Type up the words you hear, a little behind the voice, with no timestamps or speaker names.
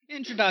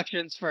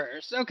introductions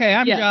first. Okay,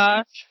 I'm Yeah.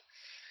 Josh.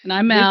 And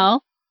I'm This,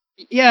 Mel.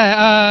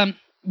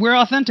 we're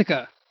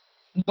Authentica.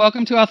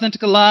 Welcome to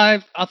Authentica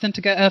Live,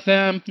 Authentica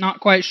FM.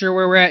 Not quite sure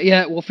where we're at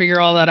yet. We'll figure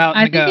all that out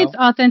in I the think it's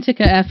go.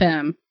 Authentica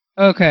FM.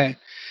 Okay,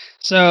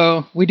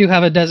 so we do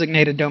have a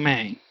designated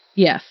domain.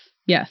 Yes.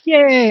 Yes.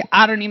 Yay!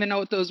 I don't even know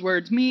what those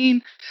words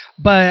mean,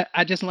 but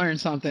I just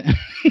learned something.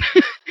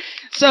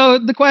 So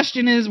the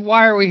question is,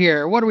 why are we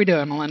here? What are we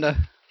doing, Melinda?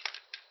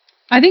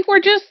 I think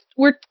we're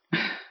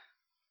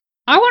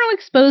I want to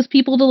expose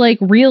people to like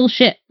real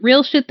shit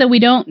that we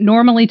don't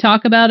normally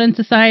talk about in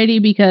society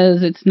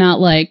because it's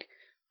not like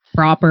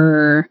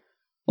proper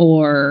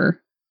or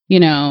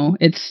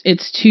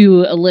it's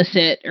too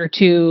illicit or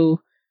too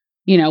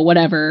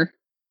whatever.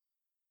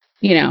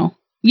 You know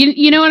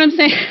what I'm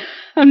saying?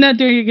 I'm not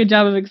doing a good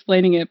job of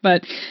explaining it,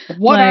 but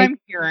What I'm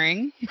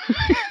hearing,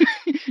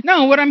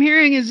 no, what I'm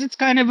hearing is it's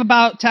kind of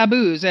about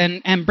taboos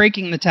and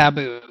breaking the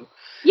taboo.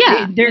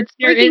 yeah, There it's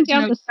there breaking is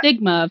down no the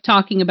stigma of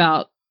talking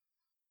about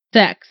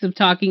sex, of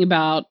talking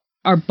about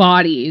our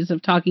bodies, of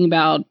talking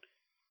about,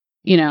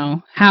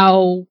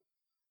 how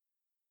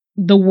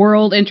the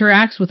world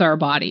interacts with our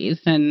bodies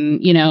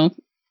and,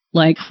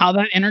 like how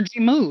that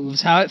energy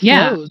moves, how it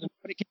yeah, flows, and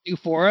what it can do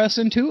for us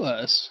and to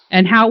us.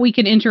 and how we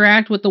can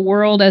interact with the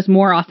world as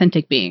more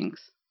authentic beings.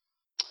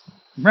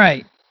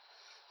 Right.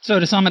 So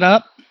to sum it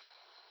up,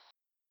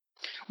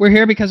 we're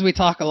here because we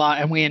talk a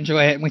lot and we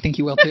enjoy it and we think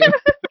you will too.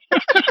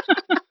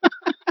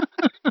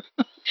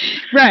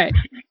 Right.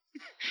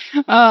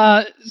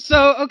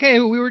 So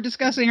okay, we were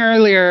discussing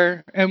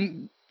earlier,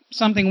 and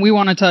something we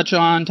want to touch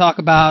on, talk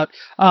about,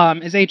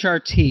 is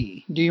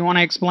HRT. Do you want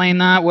to explain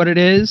that, what it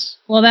is?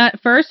 Well, that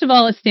first of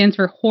all, it stands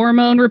for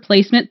hormone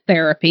replacement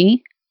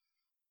therapy.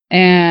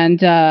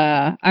 And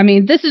I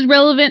mean, this is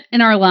relevant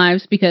in our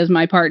lives because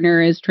my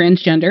partner is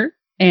transgender,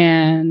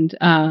 and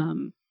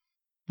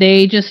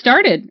they just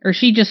started, or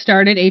she just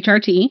started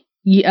HRT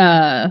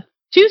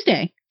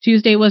Tuesday.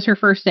 Tuesday was her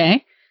first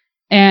day,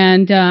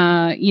 and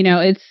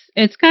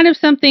it's kind of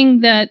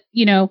something that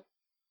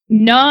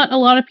not a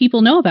lot of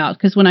people know about,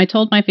 because when I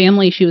told my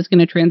family she was going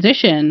to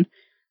transition,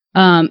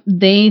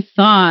 they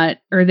thought,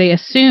 or they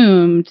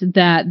assumed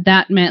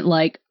that meant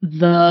like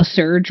the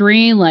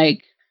surgery,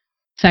 like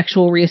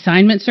sexual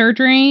reassignment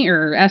surgery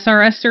or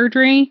SRS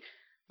surgery.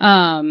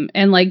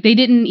 And like they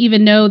didn't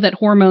even know that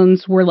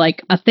hormones were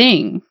like a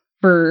thing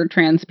for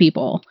trans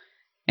people.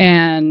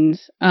 And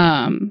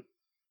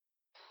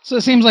So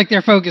it seems like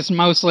they're focused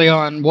mostly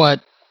on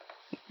what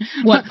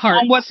part?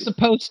 on what's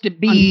supposed to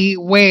be,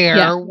 where,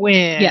 yeah,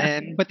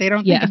 when, but they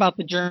don't think yeah, about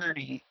the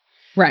journey.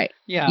 right,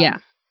 Yeah. yeah.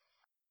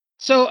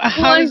 So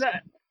how Well, does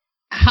that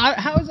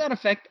how does that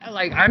affect,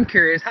 like, I'm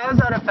curious, how is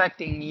that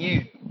affecting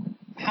you?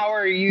 How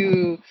are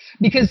you,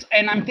 because,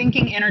 and I'm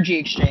thinking energy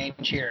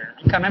exchange here.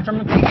 I'm coming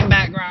from a pagan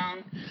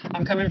background.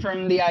 I'm coming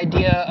from the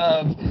idea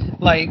of,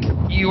 like,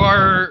 you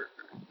are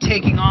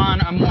taking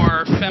on a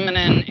more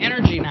feminine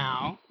energy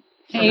now.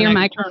 Hey, your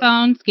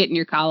microphone's getting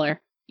your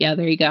collar. Yeah,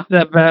 there you go. Is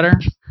that better?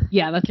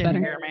 Yeah, that's Can better.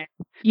 you hear me?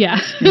 Yeah.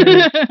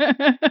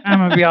 I'm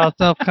gonna be all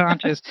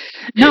self-conscious.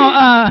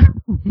 No,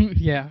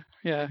 yeah,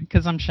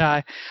 because I'm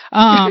shy.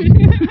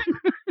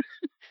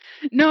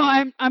 No,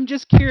 I'm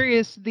just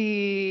curious,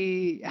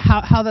 the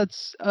how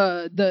that's,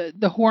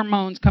 the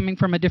hormones coming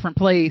from a different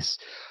place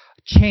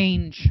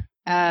change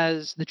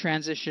as the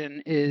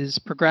transition is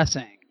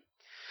progressing.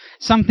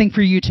 Something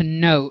for you to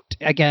note,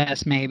 I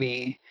guess,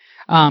 maybe,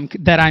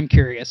 that I'm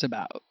curious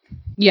about.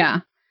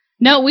 Yeah.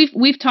 No,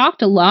 we've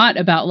talked a lot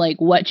about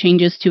like what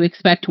changes to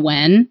expect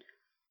when,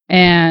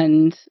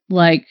 and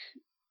like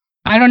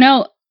I don't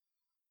know,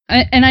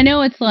 and I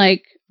know it's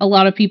like a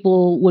lot of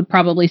people would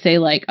probably say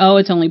like, oh,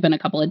 it's only been a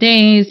couple of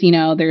days,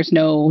 there's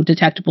no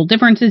detectable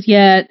differences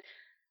yet,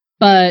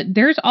 but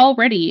there's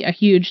already a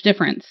huge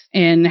difference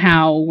in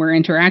how we're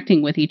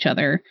interacting with each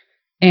other.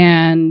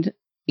 And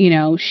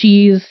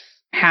she's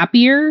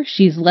happier,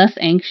 she's less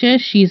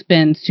anxious, she's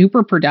been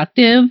super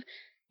productive,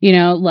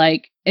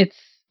 like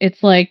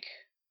it's like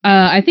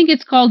I think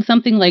it's called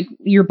something like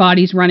your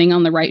body's running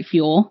on the right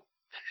fuel.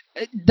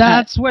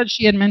 That's what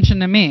she had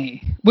mentioned to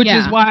me, which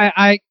is why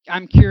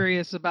I'm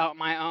curious about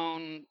my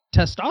own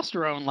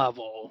testosterone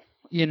level.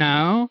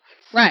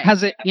 Right?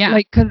 Has it,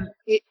 like, because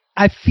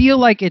I feel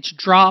like it's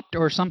dropped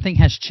or something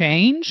has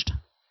changed.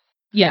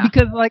 Yeah,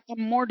 because, like,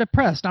 I'm more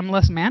depressed. I'm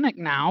less manic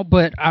now,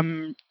 but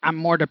I'm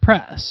more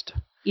depressed.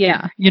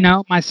 Yeah.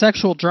 My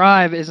sexual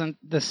drive isn't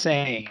the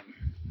same.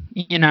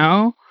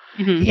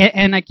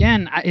 And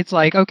again, it's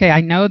like, okay,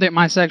 I know that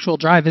my sexual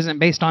drive isn't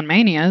based on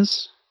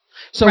manias.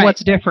 So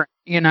what's different,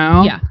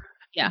 Yeah.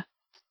 Yeah.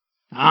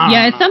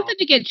 Yeah, it's something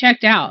to get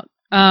checked out.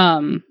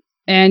 And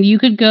you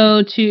could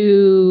go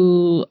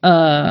to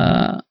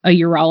a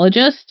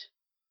urologist,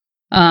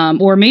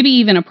 or maybe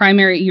even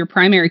your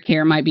primary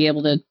care might be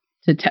able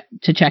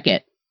to check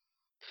it.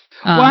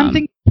 Well, I'm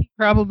thinking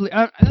probably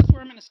that's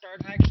where I'm going to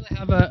start. I actually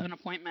have an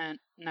appointment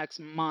next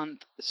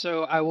month,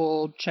 so I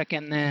will check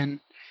in then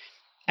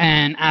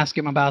and ask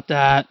him about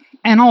that,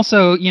 and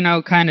also,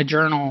 kind of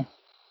journal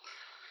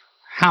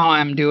how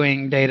I'm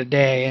doing day to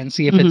day and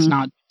see if it's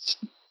not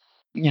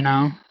you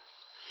know.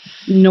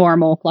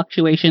 Normal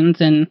fluctuations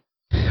and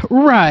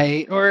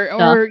Right. stuff.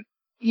 Or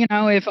you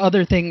know, if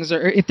other things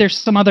are, if there's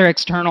some other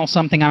external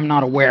something I'm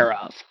not aware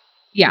of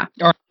Yeah.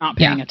 or not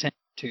Yeah. paying attention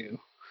to,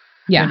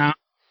 Yeah. you know.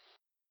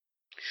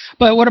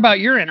 But what about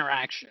your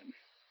interaction?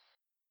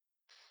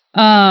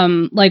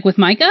 Like with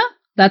Micah,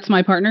 that's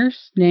my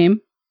partner's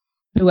name.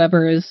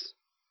 Whoever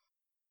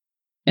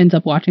ends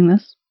up watching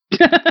this.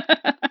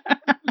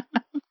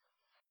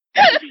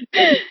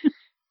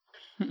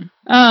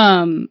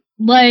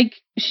 Like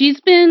she's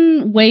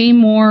been way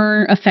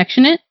more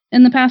affectionate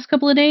in the past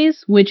couple of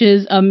days, which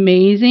is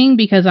amazing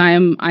because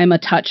I'm a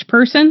touch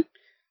person.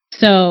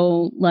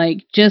 So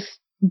like just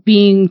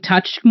being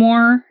touched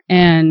more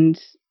and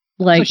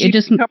like So it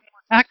just become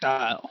more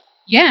tactile.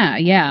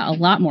 yeah, a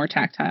lot more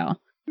tactile.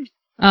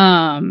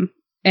 And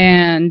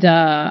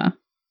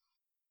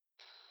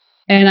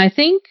I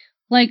think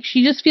like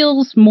she just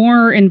feels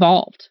more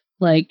involved.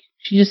 Like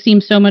she just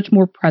seems so much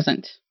more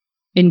present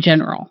in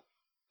general.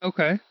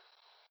 Okay.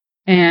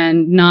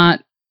 And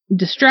not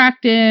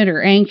distracted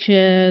or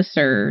anxious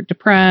or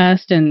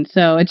depressed, and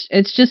so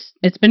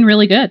it's been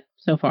really good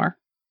so far.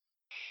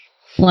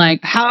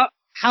 Like how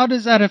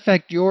does that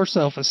affect your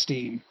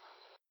self-esteem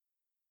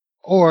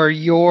or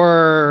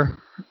your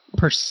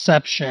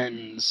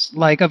perceptions,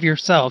 like, of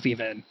yourself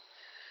even?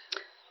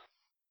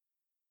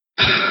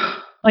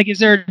 Like, is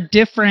there a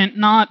different,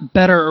 not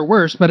better or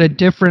worse, but a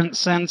different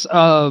sense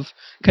of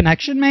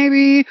connection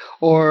maybe,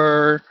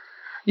 or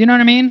you know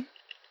what I mean?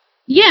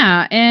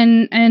 yeah,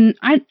 and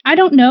I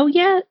don't know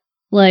yet,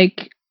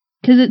 like,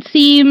 because it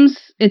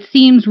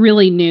seems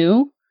really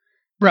new,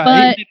 Right.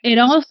 but it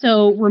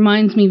also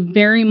reminds me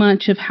very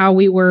much of how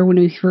we were when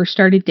we first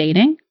started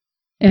dating,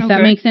 if that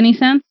Okay. makes any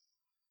sense.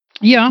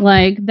 Yeah.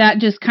 Like that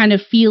just kind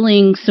of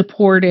feeling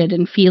supported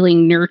and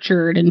feeling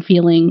nurtured and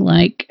feeling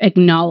like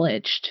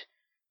acknowledged,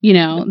 you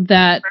know,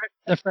 that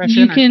The fresh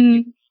you energy.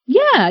 can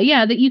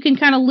that you can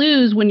kind of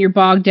lose when you're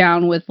bogged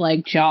down with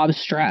like job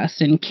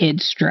stress and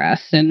kid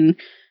stress and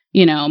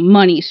you know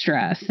money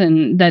stress,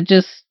 and that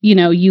just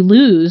you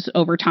lose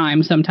over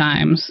time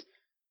sometimes.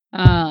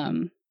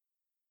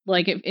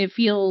 Like it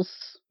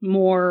feels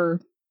more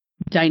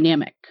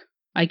dynamic,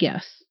 I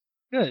guess.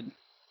 Good.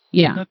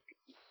 Yeah.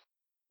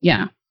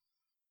 Yeah.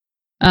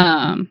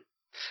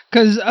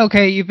 Because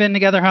okay, you've been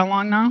together how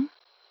long now?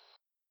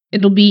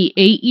 It'll be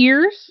 8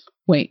 years.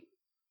 Wait.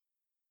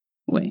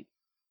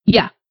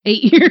 Yeah,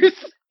 8 years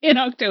in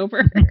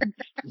October.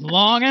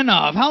 Long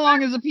enough. How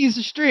long is a piece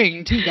of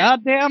string? Too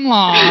goddamn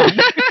long.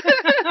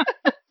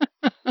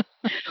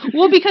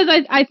 Well, because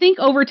I think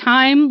over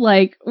time,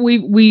 like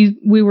we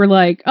were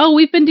like, oh,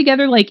 we've been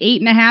together like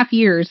 8.5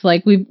 years.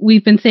 Like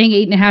we've been saying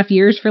 8.5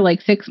 years for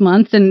like 6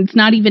 months, and it's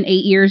not even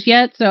 8 years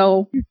yet.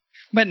 So,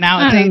 But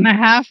now it's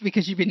 8.5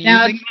 because you've been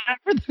now using that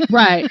for the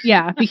right,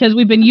 yeah, because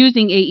we've been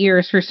using 8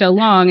 years for so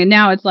long, and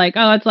now it's like,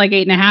 oh, it's like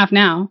 8.5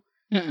 now.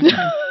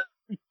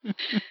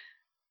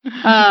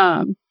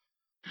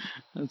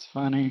 That's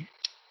funny.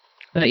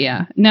 But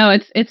yeah, no,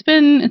 it's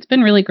been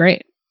really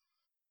great.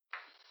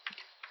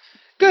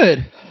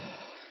 Good.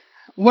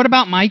 What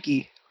about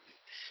Mikey?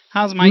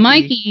 How's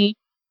Mikey?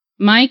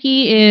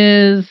 Mikey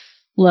is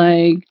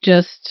like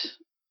just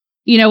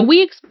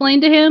we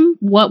explained to him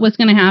what was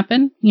going to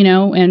happen,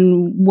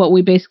 and what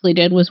we basically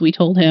did was we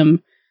told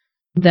him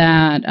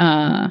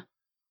that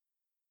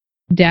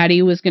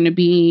Daddy was going to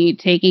be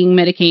taking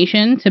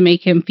medication to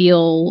make him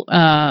feel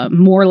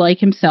more like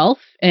himself,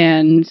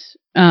 and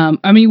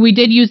I mean we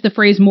did use the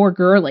phrase more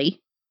girly,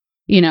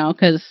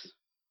 because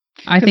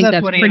I think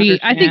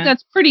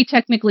that's pretty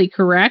technically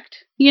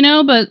correct,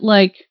 but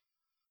like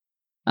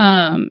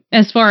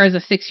as far as a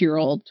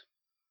 6-year-old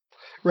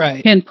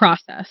right can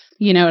process,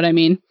 you know what I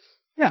mean?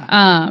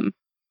 Yeah.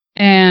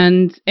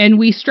 And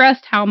we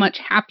stressed how much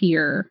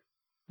happier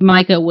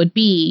Micah would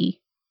be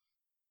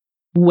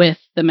with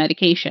the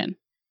medication.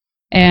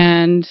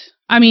 And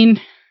I mean,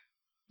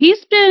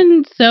 he's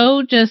been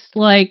so just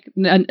like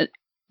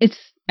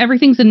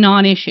everything's a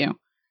non-issue.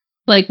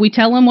 Like we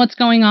tell him what's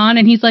going on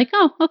and he's like,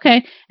 "Oh,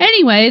 okay.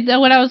 Anyway,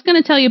 what I was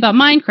going to tell you about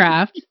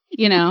Minecraft,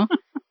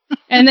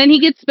 and then he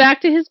gets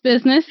back to his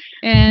business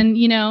and,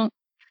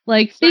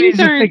 like So things he's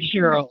aren't a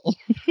 6-year-old.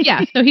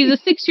 Yeah, so he's a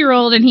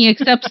 6-year-old and he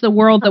accepts the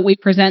world that we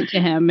present to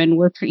him and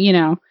we're,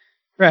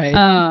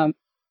 Right.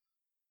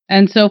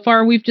 And so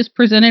far we've just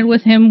presented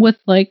with him with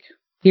like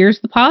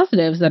here's the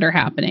positives that are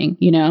happening,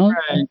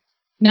 Right.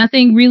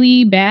 Nothing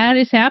really bad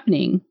is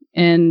happening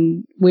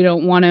and we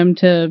don't want him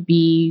to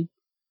be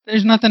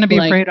There's nothing to be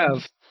afraid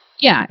of.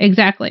 Yeah,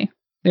 exactly.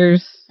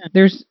 There's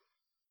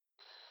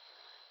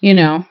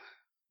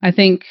I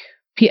think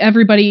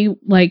everybody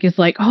like is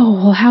like, "Oh,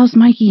 well how's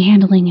Mikey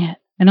handling it?"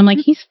 And I'm like,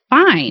 "He's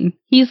fine.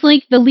 He's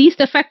like the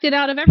least affected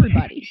out of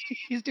everybody."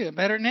 He's doing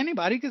better than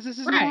anybody because this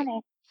is Right.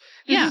 normal.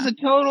 This is a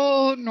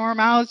total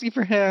normalcy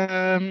for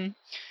him.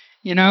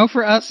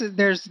 For us,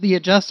 there's the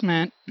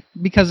adjustment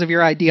because of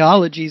your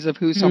ideologies of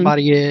who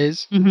somebody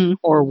is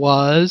or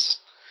was.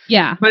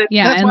 Yeah. But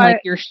yeah, that's and why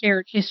like your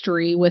shared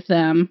history with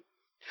them.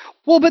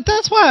 Well, but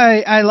that's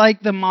why I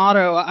like the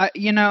motto.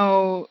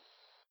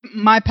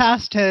 My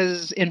past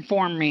has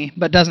informed me,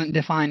 but doesn't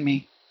define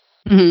me.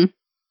 Hmm. You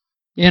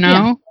Yeah.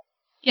 know,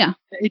 Yeah.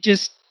 it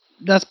just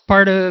that's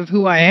part of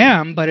who I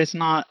am, but it's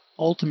not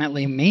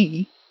ultimately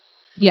me.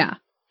 Yeah.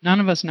 None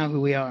of us know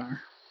who we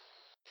are.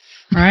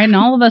 Right. And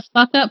all of us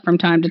fuck up from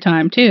time to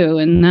time too,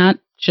 and that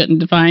shouldn't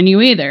define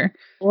you either.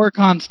 Or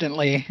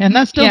constantly, and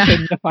that still Yeah.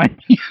 shouldn't define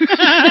you.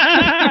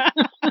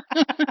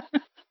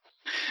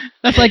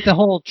 That's like the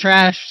whole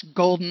trash,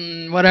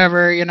 golden,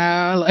 whatever,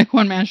 like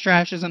one man's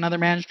trash is another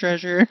man's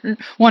treasure.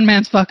 One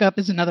man's fuck up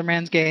is another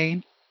man's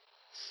gain.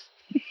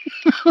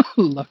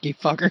 Lucky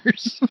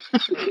fuckers.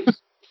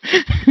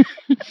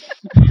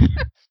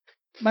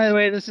 By the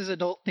way, this is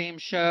adult themed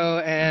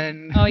show,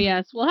 and Oh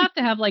yes, we'll have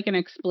to have like an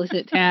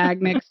explicit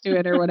tag next to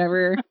it or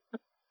whatever.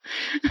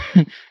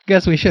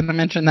 guess we shouldn't have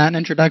mentioned that in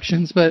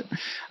introductions, but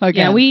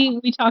again, Yeah,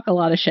 we talk a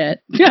lot of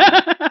shit.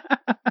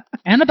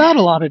 and about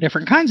a lot of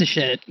different kinds of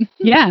shit.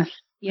 Yes,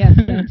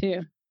 that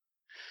too.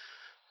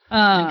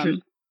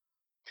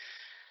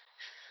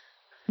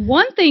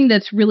 One thing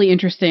that's really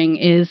interesting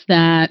is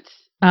that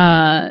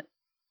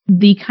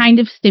the kind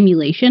of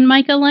stimulation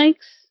Micah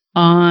likes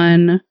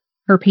on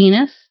her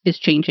penis is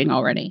changing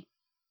already.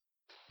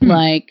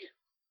 Like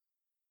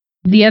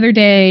the other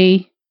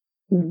day,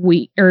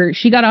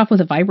 she got off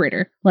with a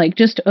vibrator, like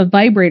just a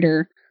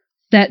vibrator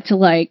set to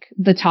like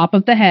the top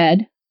of the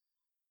head,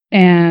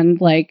 and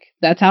like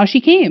that's how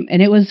she came,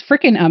 and it was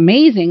freaking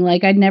amazing.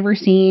 Like I'd never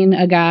seen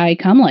a guy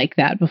come like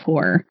that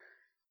before.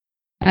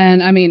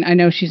 And I mean, I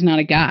know she's not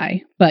a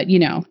guy, but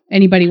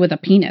anybody with a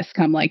penis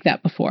come like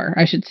that before,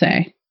 I should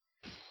say.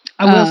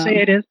 I will say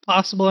it is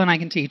possible, and I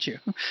can teach you.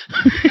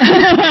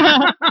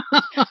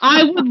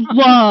 I would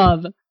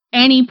love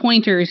any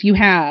pointers you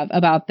have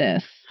about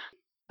this.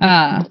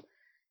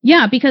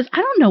 Yeah, because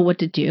I don't know what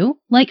to do.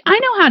 Like, I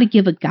know how to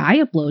give a guy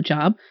a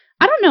blowjob.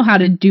 I don't know how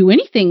to do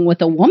anything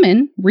with a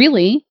woman,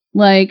 really.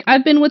 Like,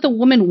 I've been with a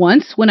woman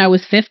once when I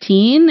was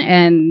 15,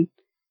 and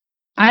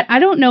I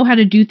don't know how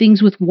to do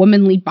things with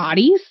womanly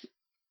bodies.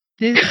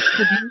 This is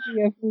the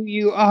beauty of who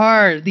you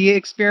are, the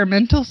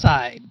experimental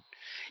side.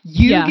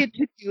 You get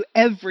to do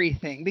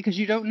everything because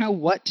you don't know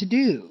what to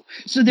do.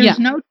 So there's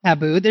no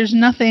taboo. There's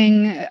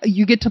nothing.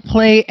 You get to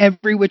play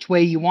every which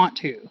way you want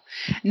to.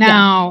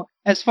 Now,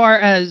 as far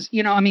as,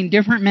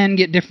 different men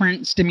get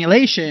different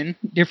stimulation,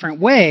 different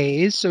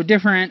ways. So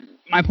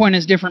my point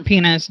is different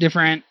penis,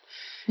 different,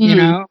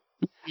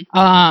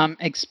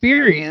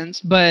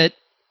 experience. But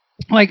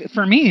like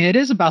for me, it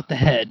is about the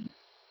head,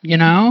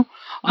 Okay.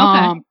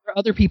 For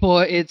other people,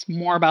 it's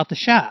more about the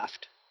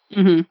shaft.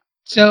 Mm-hmm.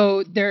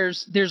 So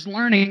there's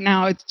learning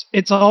now.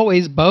 It's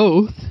always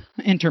both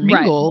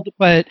intermingled,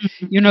 right.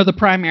 But the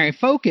primary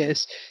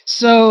focus.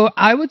 So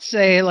I would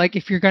say, like,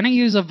 if you're going to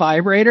use a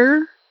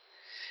vibrator,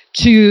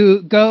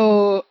 to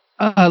go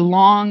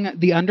along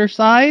the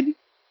underside,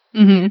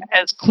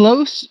 as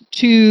close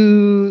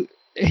to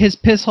his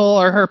piss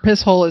hole or her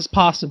piss hole as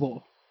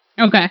possible.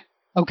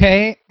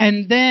 Okay,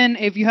 and then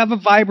if you have a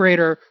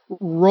vibrator,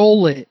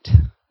 roll it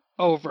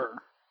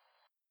over.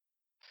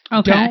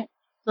 Don't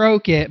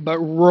stroke it, but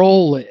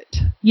roll it.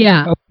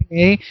 Yeah.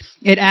 Okay.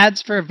 It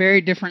adds for a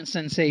very different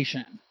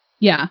sensation.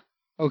 Yeah.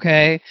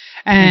 Okay.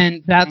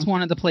 And that's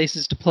one of the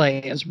places to play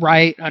is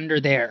right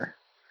under there.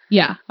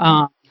 Yeah.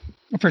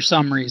 For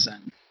some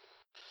reason.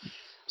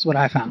 That's what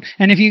I found.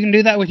 And if you can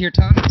do that with your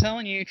tongue, I'm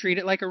telling you, treat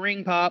it like a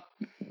ring pop.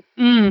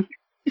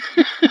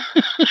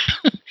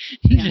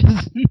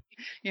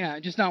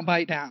 Just don't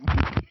bite down.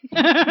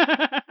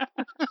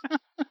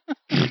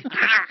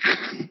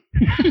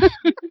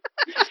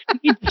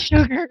 Eat the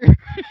sugar.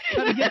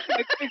 Gotta get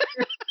my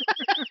picture.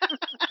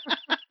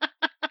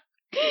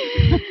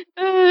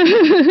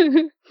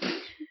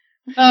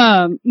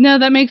 No,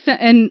 that makes sense.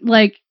 And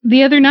like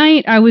the other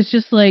night, I was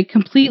just like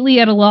completely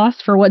at a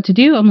loss for what to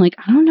do. I'm like,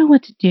 I don't know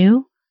what to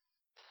do.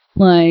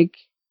 Like,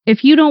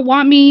 if you don't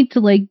want me to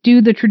like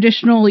do the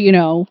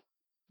traditional,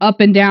 up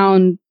and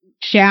down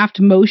shaft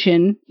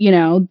motion,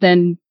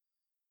 then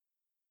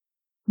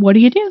what do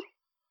you do?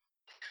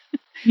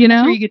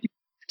 That's where you get your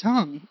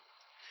tongue.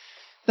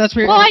 That's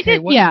where. Well, I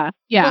did. What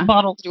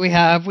bottles do we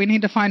have? We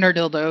need to find our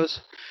dildos.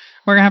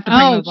 We're gonna have to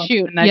bring those. Oh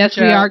shoot! Yes,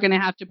 we are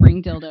gonna have to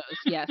bring dildos.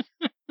 Yes.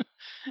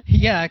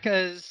 Yeah,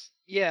 because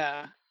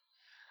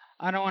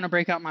I don't want to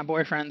break out my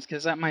boyfriends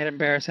because that might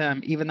embarrass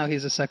him, even though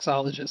he's a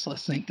sexologist.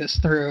 Let's think this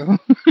through.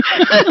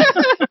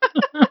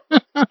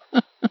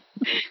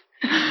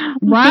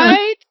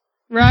 Right.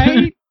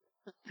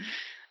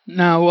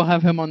 No, we'll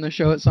have him on the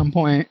show at some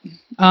point.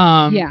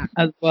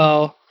 As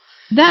well.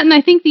 That, and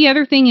I think the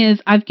other thing is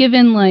I've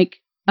given like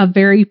a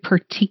very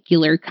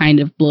particular kind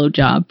of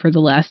blowjob for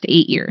the last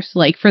 8 years.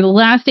 Like for the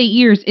last 8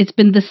 years, it's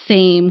been the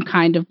same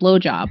kind of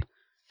blowjob.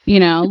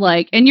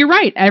 Like, and you're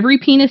right, every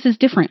penis is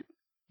different.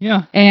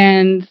 Yeah.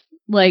 And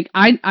like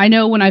I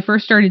know when I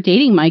first started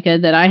dating Micah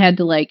that I had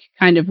to like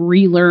kind of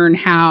relearn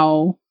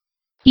how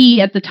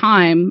he at the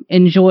time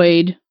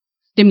enjoyed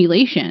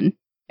stimulation,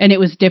 and it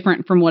was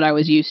different from what I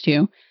was used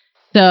to.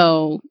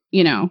 So,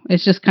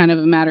 it's just kind of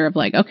a matter of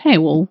like, okay,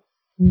 well,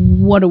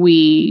 what are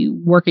we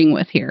working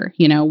with here?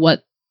 You know,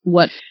 what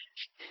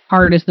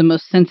part is the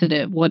most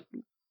sensitive?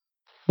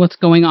 What's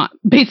going on?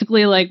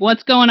 Basically, like,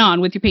 what's going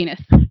on with your penis?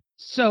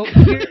 So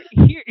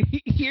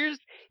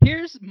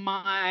here's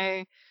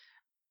my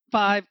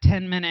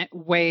 5-10 minute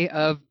way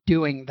of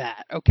doing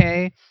that.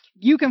 Okay,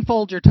 you can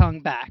fold your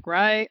tongue back,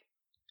 right?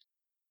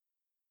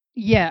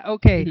 Yeah.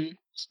 Okay. Mhm.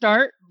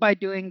 Start by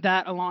doing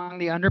that along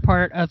the under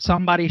part of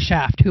somebody's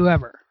shaft,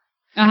 whoever,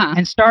 Uh-huh.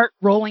 and start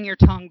rolling your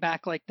tongue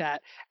back like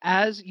that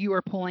as you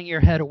are pulling your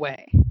head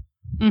away.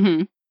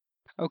 Mhm.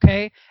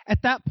 Okay.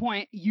 At that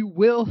point, you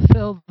will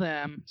feel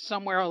them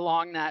somewhere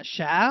along that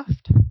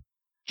shaft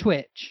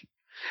twitch.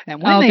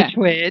 And when they Okay.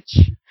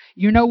 twitch,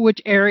 you know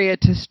which area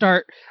to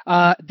start.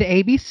 The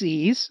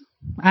ABCs.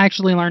 I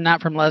actually learned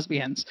that from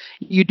lesbians.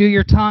 You do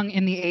your tongue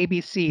in the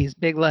ABCs,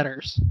 big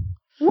letters.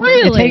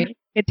 Really?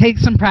 It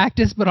takes some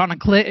practice, but on a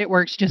clit, it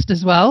works just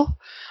as well.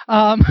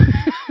 Um,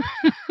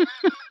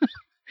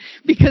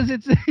 because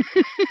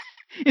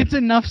it's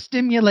enough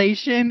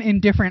stimulation in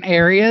different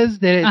areas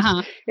that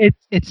Uh-huh.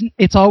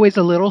 it's always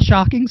a little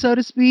shocking, so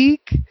to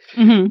speak.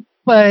 Mhm.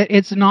 But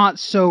it's not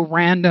so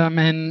random,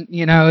 and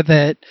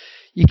that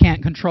you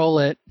can't control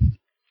it.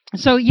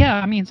 So yeah,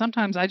 I mean,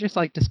 sometimes I just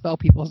like to spell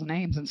people's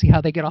names and see how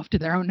they get off to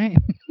their own name.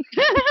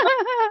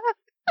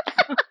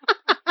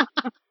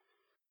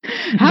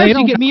 They How'd you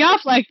don't. get me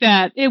off like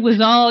that? It was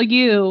all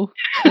you.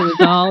 It was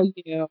all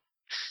you.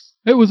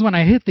 It was when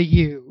I hit the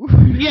U.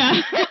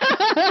 Yeah.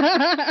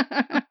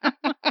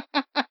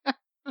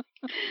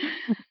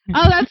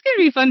 Oh, that's gonna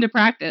be fun to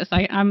practice.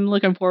 I'm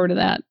looking forward to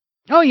that.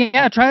 Oh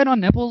yeah, try it on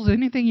nipples.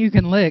 Anything you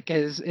can lick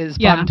is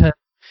Yeah. fun to.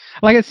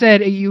 Like I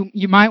said, you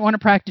might want to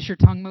practice your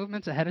tongue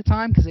movements ahead of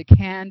time because it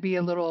can be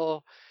a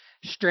little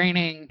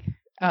straining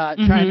trying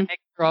to Mhm. make it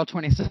through all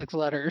 26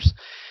 letters,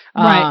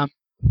 Right.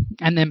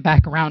 and then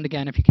back around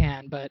again if you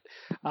can. But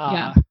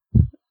Yeah.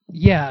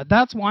 yeah,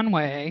 that's one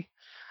way.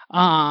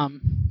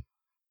 Um,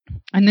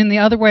 and then the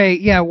other way,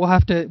 yeah, we'll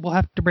have to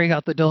break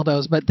out the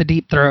dildos, but the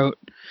deep throat.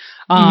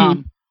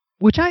 Mhm.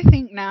 Which I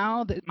think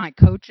now that my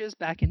coaches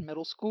back in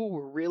middle school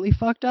were really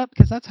fucked up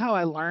because that's how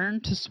I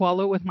learned to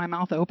swallow with my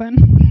mouth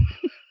open.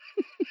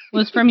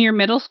 Was from your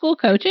middle school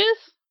coaches?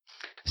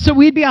 So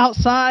we'd be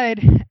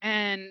outside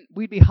and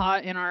we'd be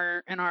hot in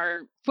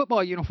our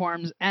football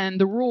uniforms, and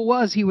the rule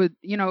was he would,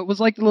 it was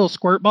like the little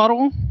squirt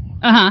bottle.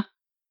 Uh-huh.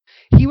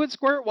 He would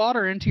squirt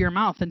water into your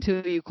mouth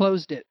until you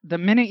closed it. The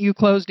minute you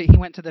closed it, he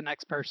went to the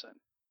next person.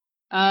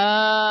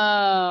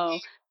 Oh.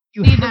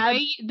 You See, had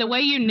the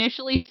way you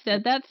initially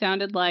said that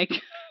sounded like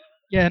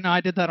Yeah, no, I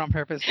did that on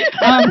purpose.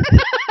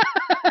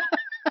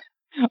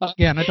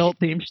 Again, adult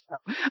themed show.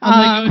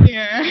 I'm like, oh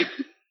dear.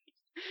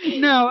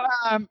 No,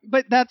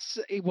 but that's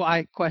well,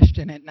 I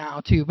question it now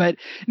too. But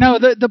no,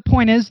 the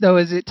point is though,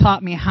 is it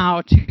taught me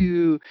how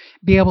to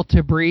be able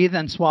to breathe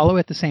and swallow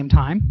at the same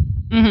time.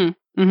 Mhm.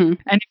 Mhm.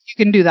 And if you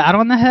can do that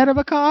on the head of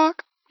a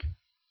cock,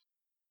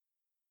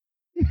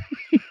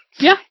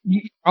 Yeah.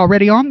 you're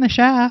already on the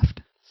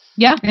shaft.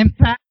 Yeah. In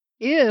fact,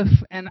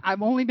 and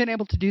I've only been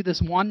able to do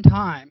this one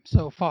time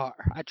so far.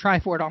 I try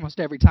for it almost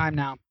every time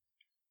now.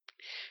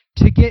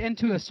 To get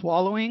into a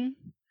swallowing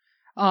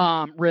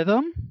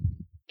rhythm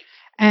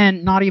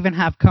and not even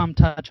have cum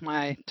touch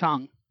my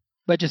tongue,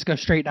 but just go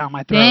straight down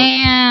my throat.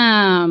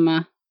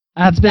 Damn.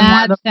 That's been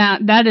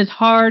That is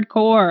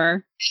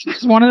hardcore.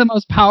 it's one of the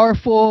most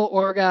powerful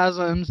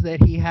orgasms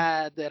that he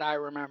had that I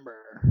remember.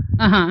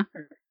 Uh-huh.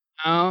 You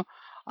know?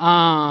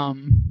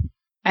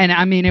 And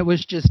I mean, it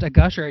was just a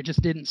gusher. It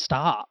just didn't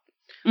stop.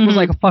 It was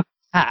like a fucking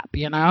tap,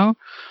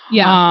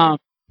 Yeah.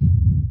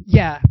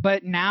 Yeah,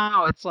 but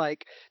now it's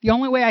like the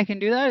only way I can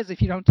do that is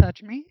if you don't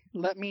touch me,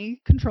 let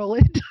me control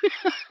it.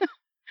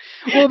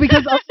 Well,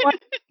 because otherwise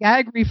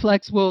gag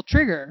reflex will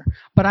trigger,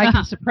 but I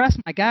can suppress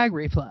my gag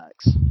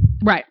reflex.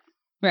 Right.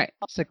 Right.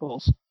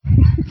 Popsicles.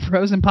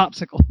 Frozen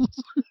popsicles.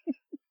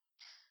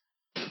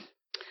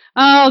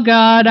 Oh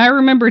god, I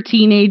remember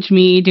teenage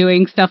me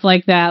doing stuff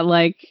like that,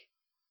 like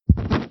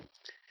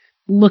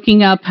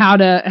looking up how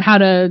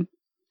to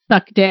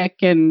suck dick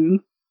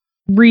and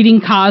reading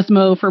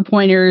Cosmo for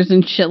pointers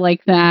and shit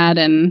like that.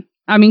 And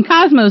I mean,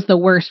 Cosmo's the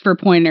worst for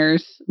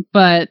pointers,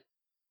 but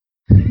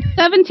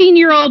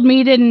 17-year-old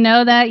me didn't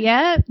know that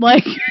yet.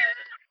 Like,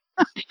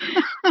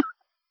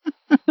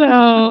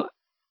 so.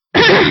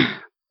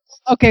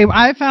 Okay,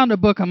 I found a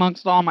book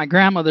amongst all my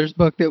grandmother's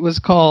book that was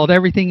called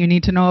Everything You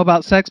Need to Know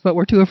About Sex, but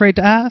We're Too Afraid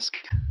to Ask.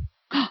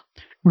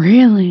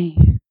 Really?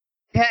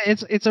 Yeah,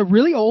 it's a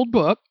really old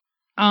book.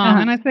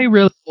 And I say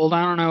really old.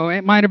 I don't know.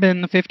 It might have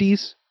been the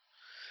 50s,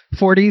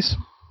 40s.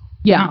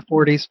 Yeah. Not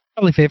 40s,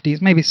 probably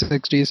 50s, maybe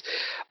 60s.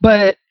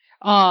 But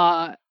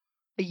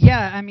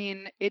yeah, I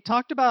mean, it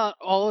talked about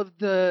all of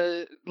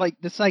the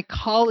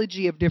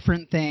psychology of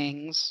different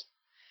things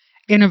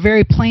in a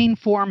very plain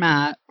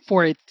format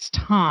for its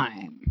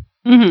time.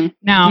 Mm-hmm.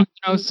 Now,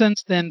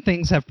 since then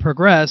things have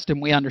progressed and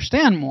we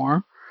understand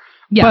more.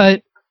 Yeah.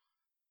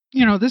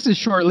 But this is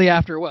shortly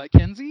after what,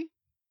 Kinsey?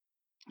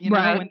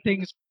 Right. When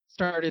things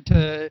started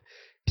to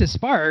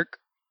spark,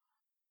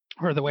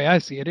 or the way I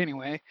see it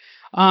anyway.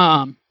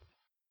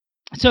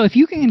 So if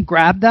you can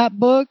grab that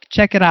book,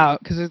 check it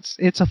out because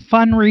it's a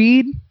fun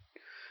read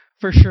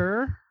for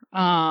sure.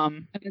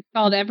 And it's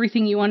called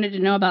Everything You Wanted to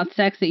Know About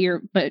Sex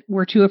but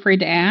were too afraid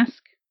to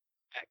ask.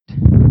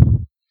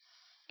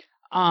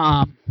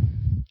 Um,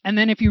 and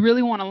then if you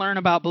really want to learn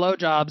about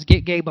blowjobs,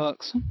 get gay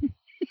books.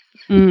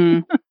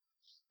 Mm.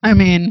 I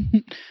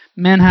mean,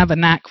 men have a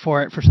knack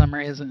for it for some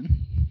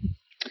reason.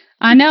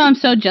 I know, I'm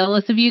so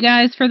jealous of you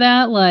guys for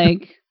that.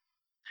 Like,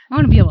 I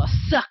want to be able to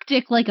suck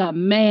dick like a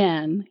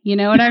man. You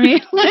know what I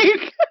mean?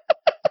 Like,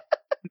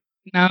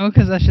 No,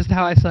 because that's just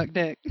how I suck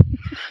dick.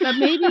 but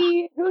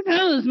maybe, who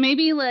knows?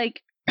 Maybe,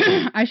 like,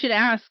 I should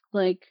ask,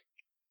 like,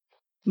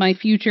 my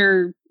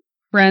future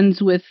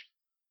friends with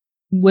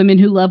women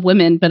who love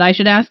women, but I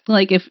should ask,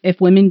 like,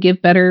 if women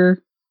give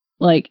better,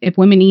 like, if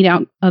women eat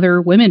out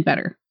other women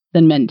better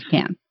than men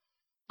can.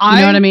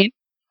 You know what I mean?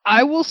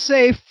 I will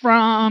say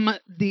from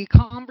the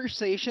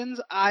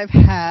conversations I've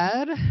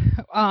had,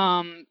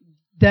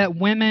 that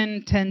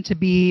women tend to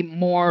be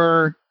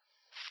more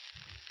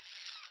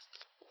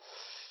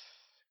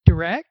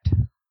direct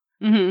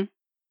Mm-hmm.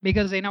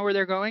 because they know where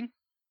they're going.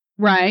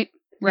 Right.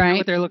 They know Right.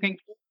 what they're looking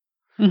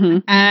for. Mm-hmm.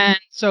 And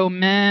so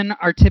men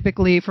are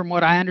typically, from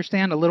what I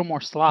understand, a little more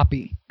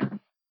sloppy.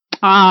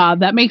 Ah,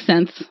 that makes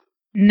sense.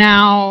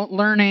 Now,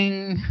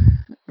 learning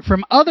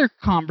from other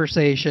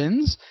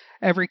conversations,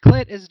 every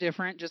clit is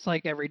different, just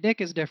like every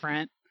dick is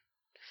different.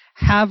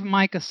 Have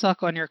Micah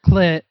suck on your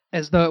clit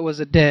as though it was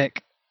a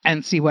dick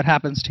and see what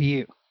happens to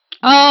you.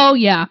 Oh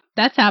yeah,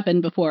 that's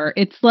happened before.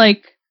 It's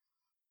like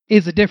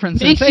Is a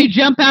different makes sensation. you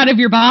jump out of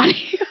your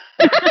body.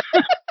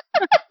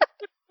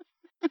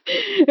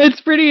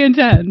 It's pretty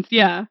intense,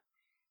 yeah.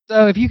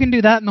 So if you can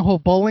do that in the whole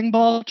bowling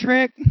ball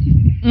trick,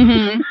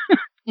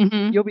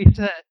 you'll be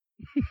set.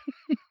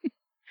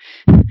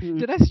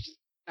 Did I?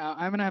 No,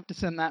 I'm gonna have to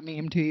send that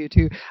meme to you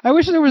too. I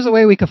wish there was a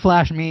way we could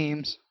flash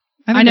memes.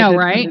 I know,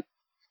 right?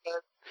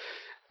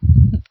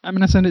 I'm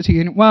gonna send it to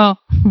you. Well,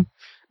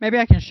 maybe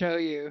I can show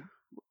you.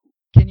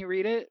 Can you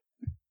read it?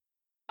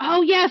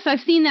 Oh yes,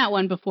 I've seen that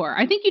one before.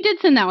 I think you did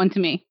send that one to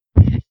me.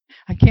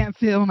 I can't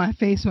feel my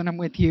face when I'm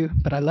with you,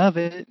 but I love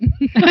it.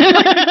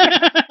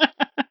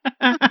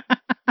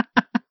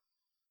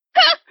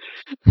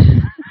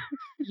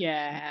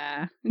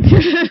 Yeah.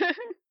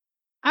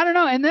 I don't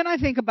know. And then I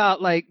think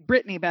about like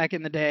Britney back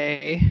in the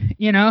day,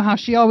 you know, how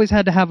she always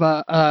had to have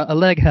a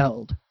leg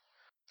held.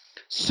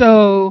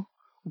 So,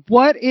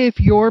 what if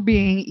you're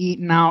being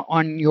eaten out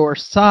on your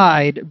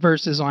side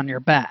versus on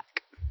your back?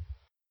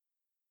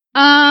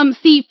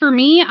 See, for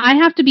me, I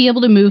have to be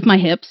able to move my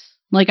hips.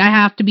 Like I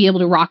have to be able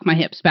to rock my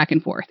hips back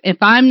and forth. If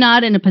I'm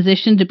not in a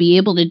position to be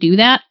able to do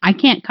that, I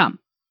can't come.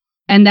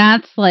 And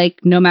that's like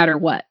no matter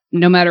what.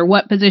 No matter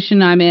what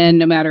position I'm in,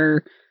 no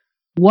matter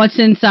what's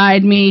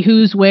inside me,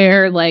 who's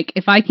where, like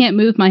if I can't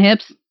move my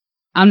hips,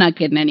 I'm not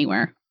getting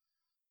anywhere.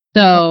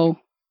 So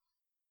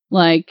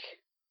like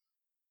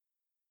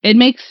it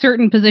makes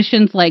certain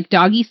positions like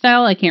doggy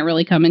style, I can't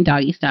really come in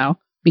doggy style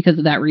because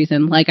of that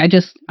reason. Like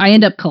I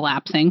end up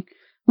collapsing.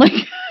 Like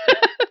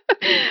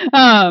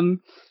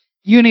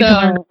You need to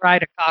learn to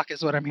ride a cock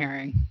is what I'm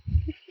hearing.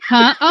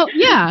 Huh? Oh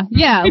yeah,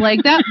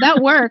 like that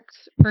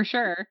works for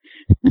sure.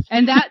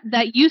 And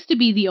that used to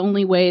be the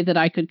only way that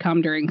I could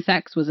come during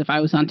sex was if I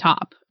was on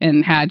top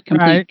and had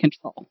complete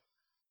control.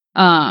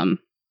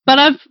 But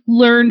I've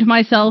learned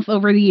myself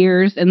over the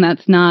years, and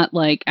that's not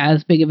like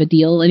as big of a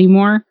deal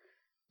anymore.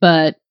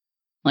 But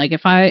like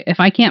if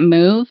I can't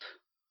move,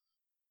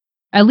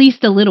 at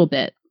least a little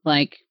bit,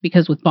 like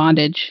because with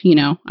bondage, you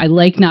know, I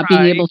like not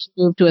being able to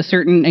move to a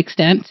certain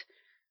extent,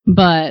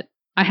 but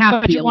I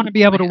have to be able to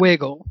be able to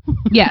wiggle.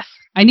 Yes,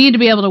 I need to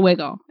be able to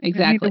wiggle.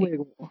 Exactly. I need to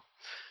wiggle.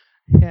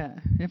 Yeah,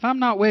 if I'm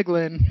not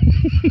wiggling,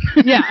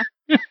 yeah,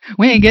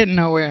 we ain't getting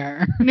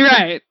nowhere.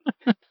 Right.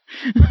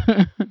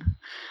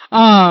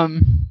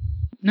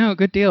 No,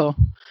 good deal.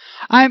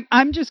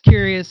 I'm just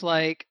curious,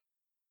 like,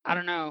 I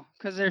don't know,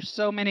 because there's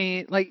so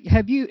many. Like,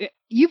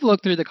 you've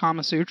looked through the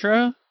Kama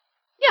Sutra?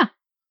 Yeah,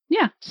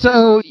 yeah.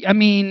 So I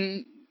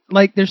mean,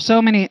 like, there's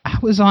so many. I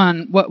was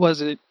on, what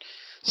was it?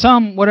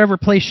 Some whatever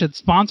place should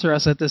sponsor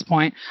us at this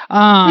point.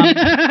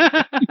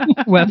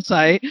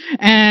 Website.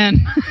 And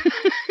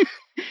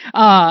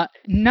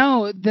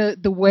no,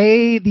 the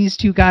way these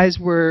two guys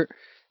were,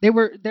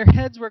 their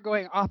heads were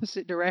going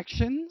opposite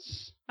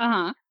directions.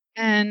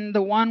 And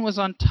the one was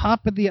on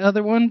top of the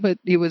other one, but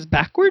it was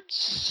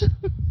backwards.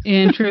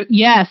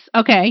 Yes.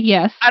 Okay.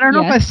 Yes. I don't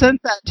know if I sent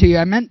that to you.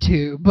 I meant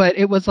to, but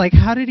it was like,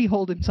 how did he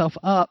hold himself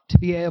up to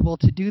be able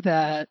to do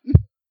that?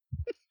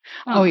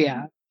 Oh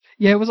yeah.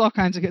 Yeah, it was all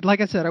kinds of good. Like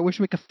I said, I wish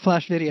we could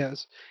flash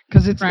videos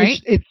because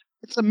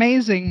it's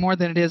amazing more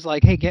than it is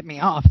like, hey, get me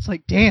off. It's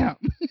like, damn.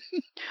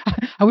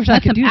 I wish I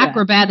could do that.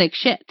 Acrobatic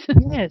shit.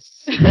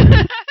 Yes.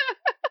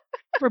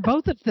 For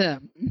both of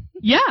them.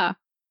 Yeah.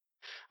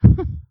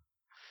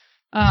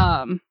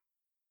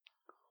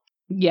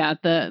 Yeah,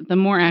 the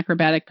more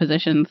acrobatic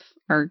positions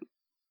are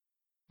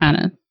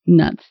kind of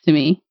nuts to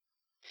me.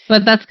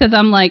 But that's because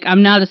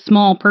I'm not a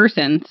small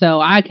person, so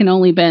I can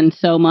only bend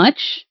so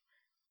much.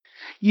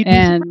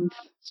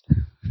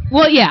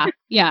 Well, yeah,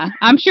 Yeah.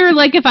 I'm sure,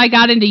 like, if I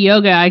got into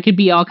yoga, I could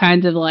be all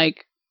kinds of,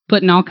 like,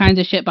 putting all kinds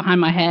of shit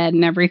behind my head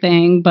and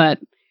everything, but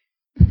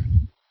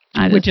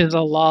which is a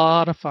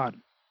lot of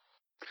fun.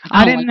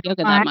 I don't like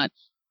yoga that much.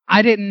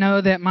 I didn't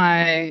know that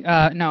my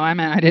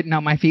I didn't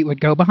know my feet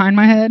would go behind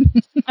my head.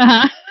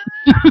 Uh-huh.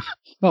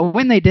 But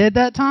when they did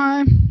that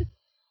time,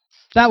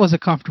 that was a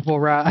comfortable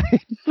ride.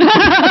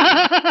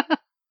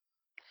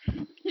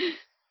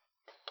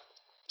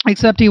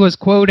 Except he was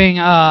quoting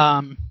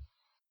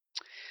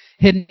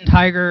Hidden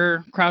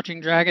Tiger,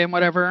 Crouching Dragon,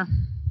 whatever.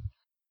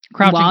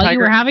 Crouching While Tiger. You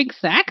were having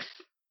sex?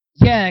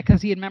 Yeah,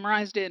 because he had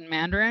memorized it in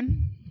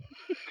Mandarin.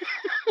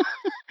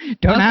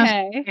 Don't ask.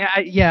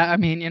 Yeah, I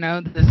mean,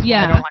 this is why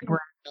I don't like random.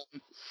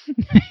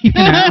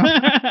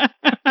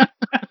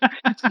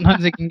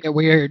 Sometimes it can get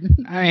weird.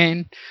 I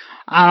mean,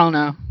 I don't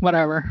know.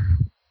 Whatever.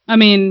 I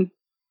mean,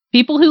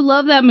 people who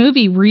love that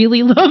movie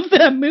really love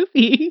that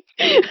movie.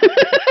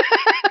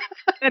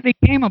 It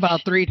came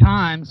about 3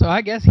 times, so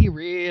I guess he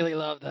really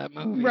loved that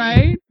movie.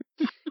 Right?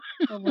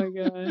 Oh my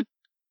god.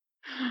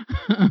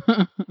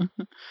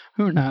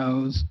 Who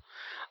knows?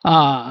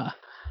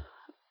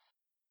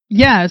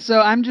 Yeah,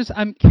 so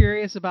I'm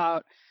curious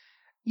about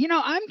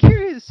I'm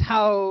curious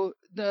how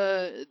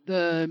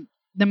the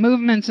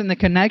movements and the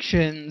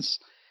connections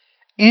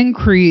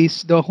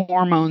increase the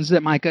hormones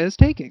that Micah is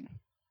taking.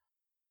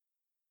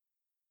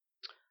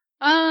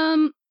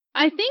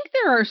 I think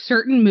there are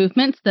certain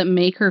movements that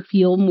make her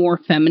feel more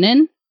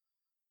feminine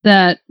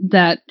that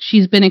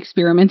she's been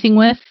experimenting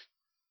with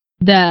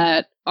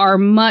that are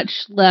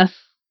much less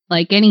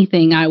like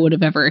anything I would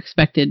have ever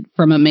expected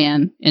from a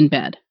man in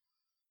bed.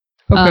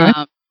 Okay.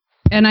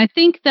 And I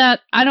think that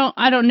I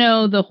don't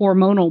know the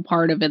hormonal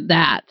part of it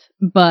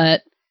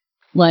but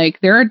like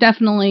there are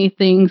definitely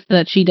things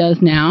that she does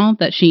now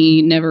that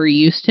she never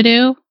used to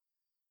do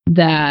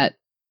that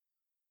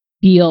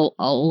feel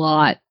a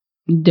lot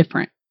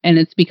different. And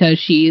it's because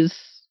she's,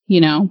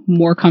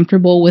 more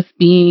comfortable with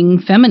being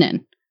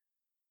feminine.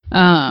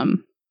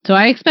 So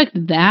I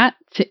expect that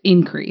to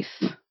increase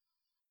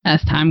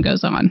as time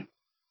goes on.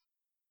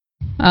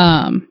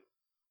 Oh,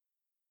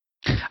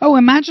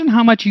 imagine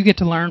how much you get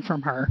to learn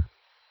from her.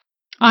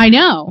 I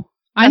know.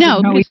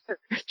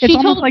 She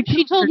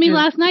told me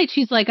last night,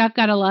 she's like, I've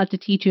got a lot to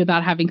teach you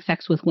about having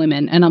sex with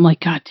women. And I'm like,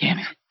 God damn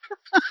it.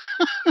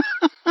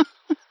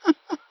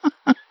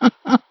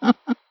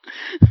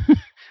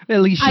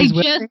 At least she's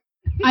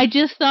I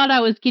just thought I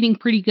was getting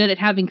pretty good at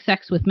having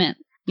sex with men,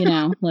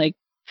 like.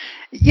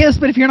 Yes,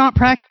 but if you're not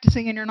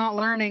practicing and you're not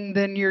learning,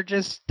 then you're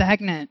just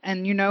stagnant.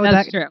 And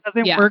that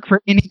doesn't work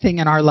for anything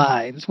in our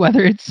lives,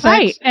 whether it's sex.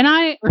 Right. And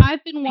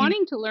I've been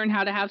wanting to learn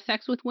how to have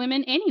sex with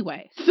women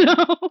anyway.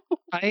 So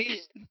I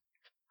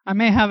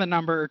may have a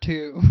number or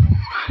two.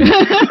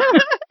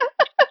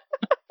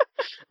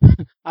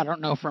 I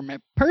don't know from my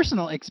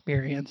personal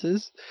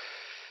experiences.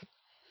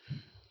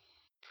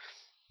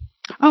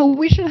 Oh,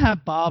 we should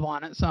have Bob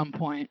on at some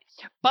point.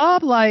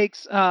 Bob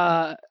likes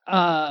FTM.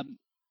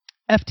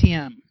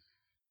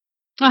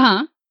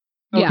 Uh-huh.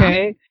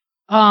 Okay.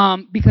 Yeah.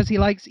 Because he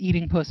likes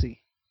eating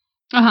pussy.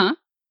 Uh-huh.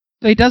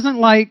 So he doesn't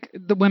like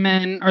the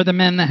women or the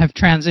men that have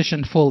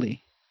transitioned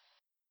fully.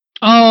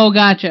 Oh,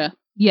 gotcha.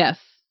 Yes.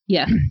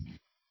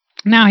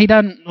 Now he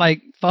doesn't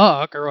like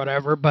fuck or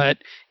whatever, but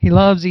he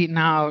loves eating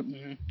out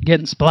and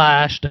getting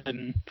splashed,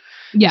 and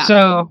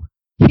so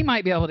he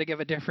might be able to give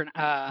a different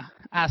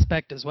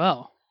aspect as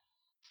well.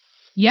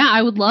 Yeah,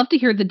 I would love to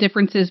hear the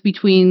differences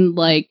between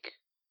like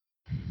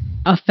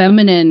a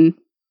feminine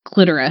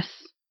clitoris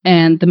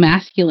and the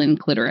masculine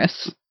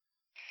clitoris,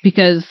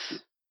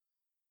 because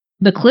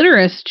the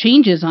clitoris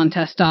changes on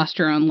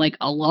testosterone like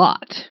a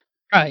lot.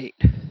 Right.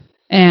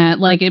 And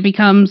like it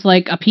becomes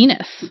like a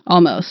penis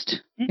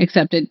almost,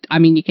 except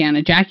you can't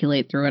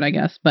ejaculate through it, I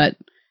guess. But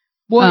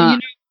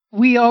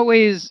we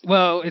always,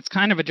 it's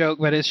kind of a joke,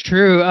 but it's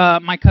true.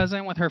 My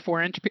cousin with her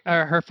 4-inch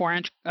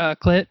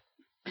clit.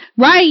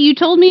 Right, you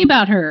told me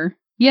about her.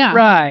 Yeah.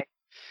 Right.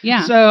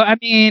 Yeah. So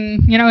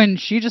and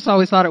she just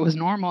always thought it was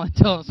normal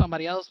until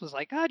somebody else was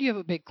like, "Oh, do you have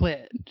a big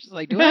clit?" She's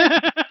like, "Do I?"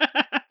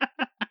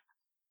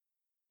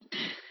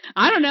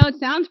 I don't know. It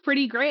sounds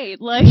pretty great.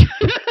 Like.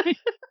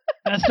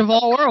 Best of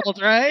all worlds,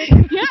 right?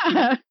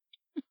 Yeah.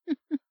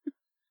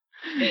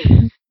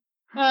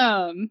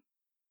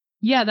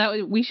 Yeah,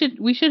 that we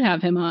should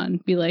have him on.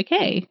 Be like,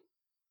 hey,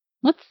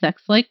 what's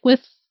sex like with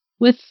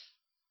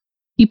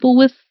people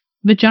with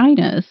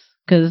vaginas?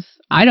 Because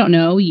I don't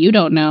know, you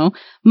don't know.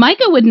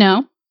 Micah would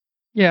know.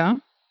 Yeah,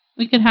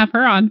 we could have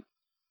her on.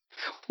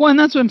 Well, and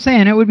that's what I'm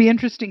saying. It would be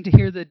interesting to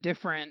hear the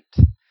different.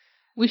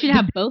 We should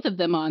have both of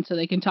them on so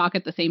they can talk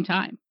at the same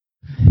time.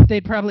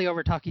 They'd probably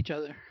overtalk each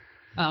other.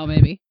 Oh,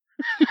 maybe.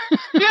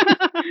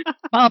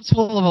 Bob's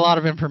full of a lot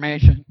of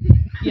information.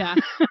 Yeah.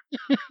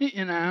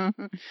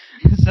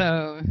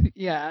 So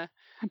yeah,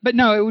 but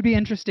no, it would be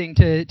interesting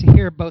to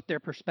hear both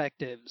their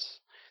perspectives,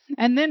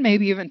 and then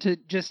maybe even to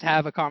just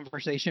have a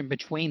conversation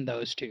between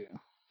those two.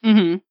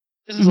 Mm-hmm.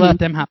 Just let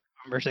them have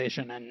a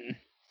conversation and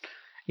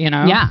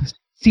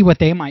see what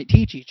they might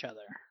teach each other.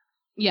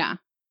 Yeah.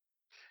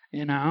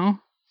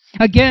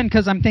 Again,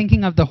 because I'm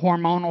thinking of the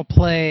hormonal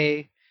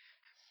play,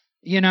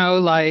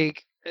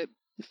 like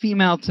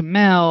female to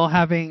male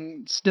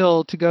having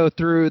still to go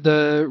through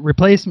the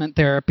replacement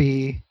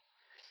therapy.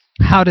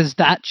 How does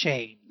that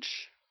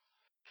change?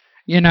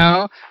 You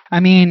know, I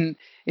mean,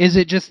 is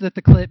it just that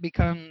the clit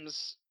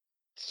becomes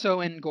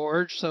so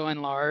engorged, so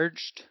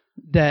enlarged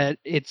that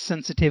its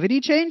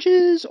sensitivity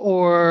changes,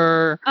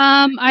 or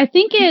I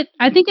think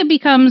it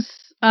becomes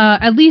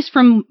at least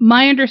from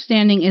my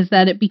understanding is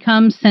that it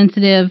becomes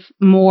sensitive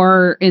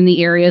more in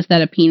the areas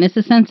that a penis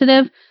is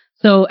sensitive.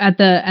 So at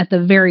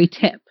the very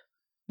tip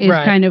is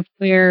right? kind of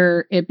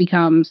where it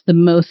becomes the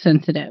most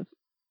sensitive.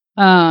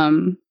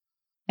 Um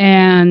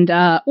and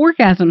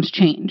orgasms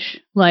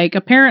change. Like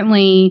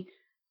apparently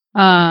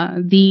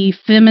the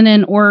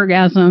feminine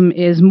orgasm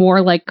is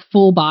more like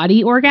full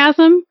body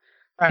orgasm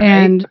Right.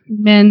 and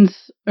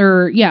men's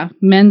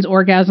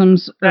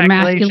orgasms or Ejaculation.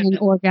 masculine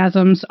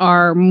orgasms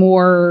are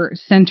more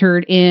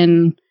centered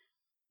in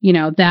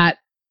that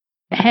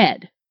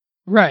head.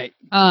 Right.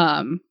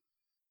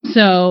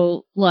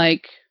 So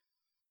like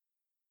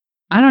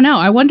I don't know.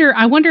 I wonder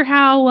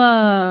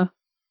how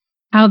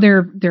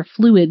their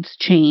fluids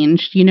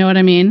changed, you know what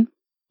I mean?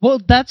 Well,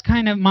 that's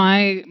kind of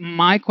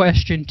my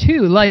question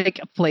too.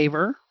 Like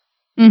flavor,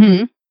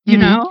 Mhm. you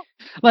Mhm. know,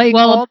 like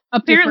Well, all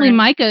apparently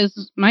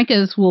different.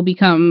 Micah's will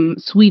become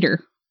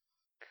sweeter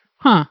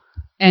Huh.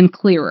 and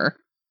clearer,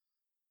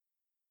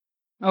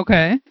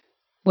 Okay.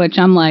 which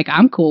I'm like,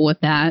 I'm cool with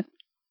that.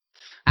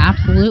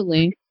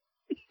 Absolutely.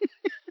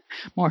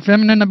 More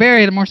feminine the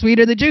berry, the more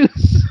sweeter the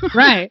juice.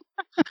 Right.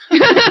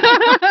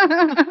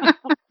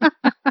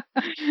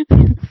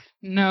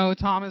 No,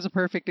 Tom is a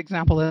perfect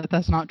example that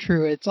that's not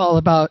true. It's all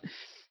about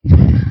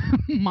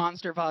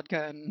monster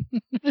vodka and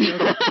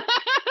sugar.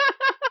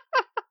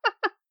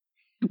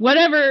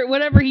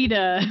 Whatever he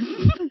does.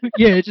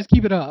 Yeah, just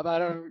keep it up. I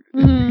don't.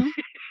 Mhm.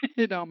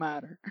 It don't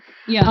matter.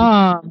 Yeah,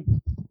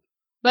 Um.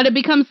 but it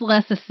becomes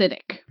less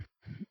acidic.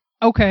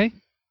 Okay.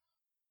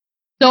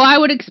 So I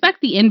would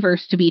expect the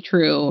inverse to be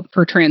true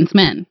for trans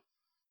men,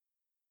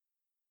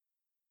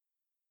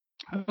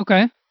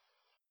 Okay.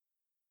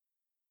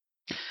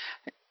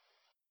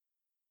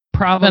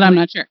 but I'm Probably.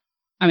 not sure.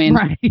 I mean,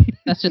 Right.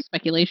 that's just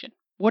speculation.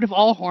 What if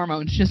all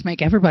hormones just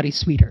make everybody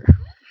sweeter?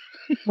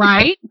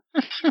 Right?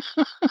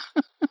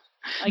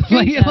 Like,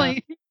 here you like, go.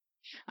 like,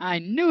 I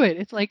knew it.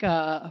 It's like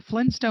a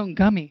Flintstone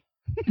gummy.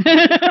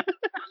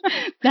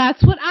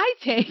 That's what I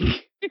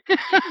take.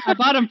 I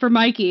bought them for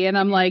Mikey, and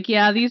I'm like,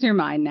 yeah, these are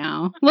mine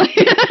now.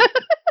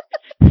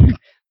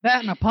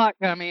 That and a pot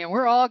gummy, and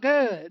we're all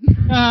good.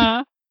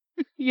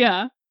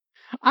 Yeah.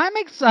 I'm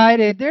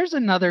excited. There's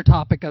another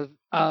topic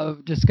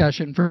of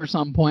discussion for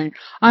some point.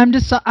 I'm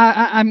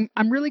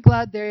really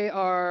glad they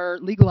are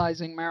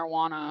legalizing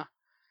marijuana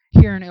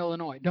here in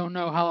Illinois. Don't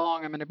know how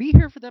long I'm going to be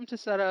here for them to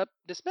set up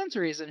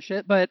dispensaries and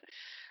shit, but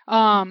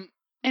um,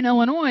 in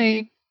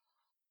Illinois,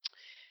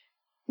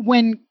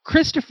 when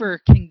Christopher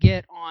can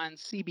get on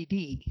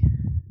CBD,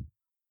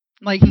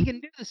 like he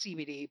can do the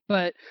CBD,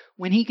 but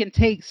when he can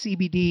take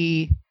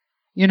CBD,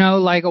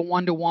 like a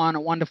 1-to-1, a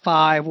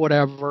 1-to-5,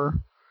 whatever,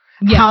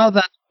 Yeah. how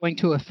that's going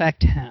to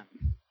affect him,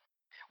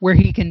 where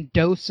he can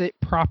dose it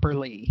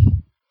properly,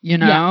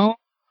 Yeah.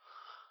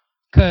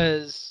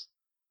 because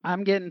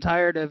I'm getting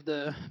tired of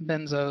the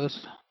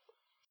benzos.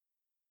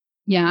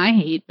 Yeah, I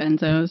hate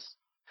benzos.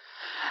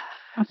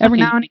 I Every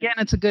now fucking and hate 'em.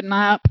 again, it's a good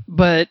nap,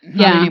 but not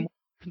Yeah. anymore.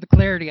 The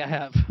clarity I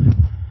have.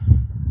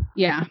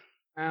 Yeah.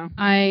 Yeah.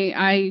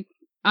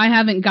 I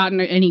haven't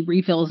gotten any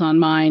refills on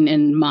mine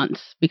in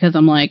months because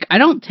I'm like, I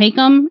don't take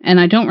them and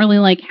I don't really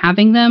like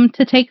having them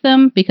to take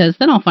them because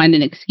then I'll find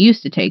an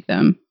excuse to take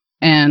them.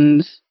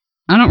 And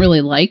I don't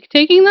really like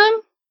taking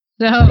them.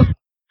 So,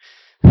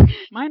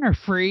 Mine are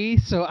free,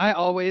 so I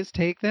always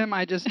take them.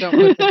 I just don't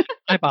put them in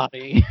my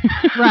body.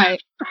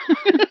 right.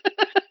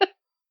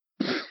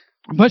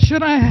 But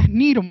should I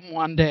need them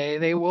one day,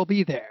 they will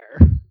be there.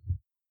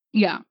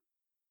 Yeah.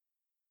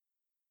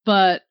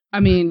 But I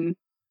mean,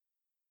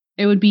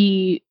 it would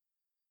be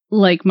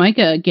like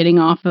Micah getting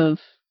off of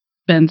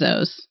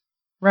benzos.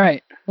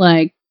 Right.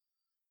 Like,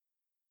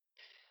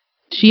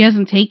 she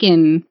hasn't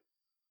taken,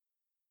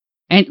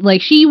 and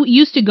like, she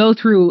used to go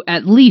through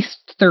at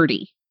least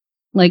 30,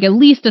 like, at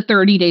least a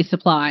 30-day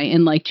supply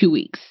in like 2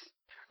 weeks,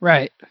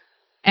 Right.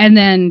 and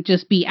then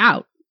just be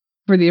out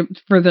for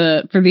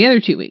the other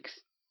 2 weeks.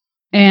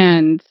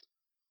 And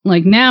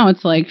like now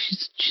it's like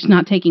she's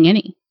not taking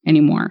any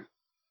anymore.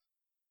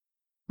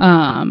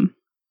 Um,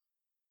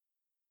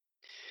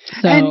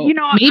 And so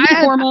maybe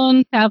I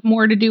hormones have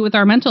more to do with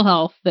our mental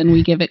health than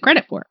we give it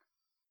credit for.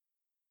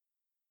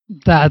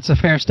 that's a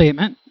fair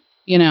statement.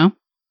 You know,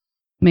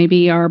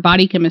 maybe our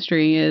body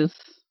chemistry is.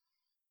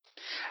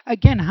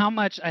 Again, how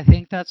much I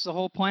think that's the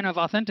whole point of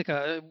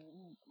Authentica.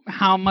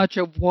 How much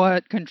of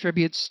what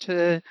contributes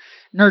to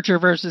nurture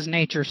versus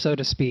nature, so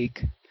to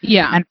speak.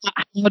 Yeah. And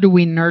how do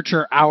we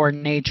nurture our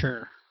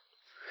nature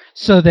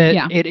so that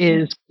Yeah. it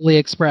is fully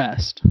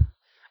expressed?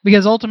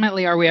 Because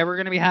ultimately, are we ever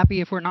going to be happy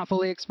if we're not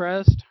fully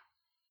expressed?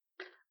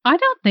 I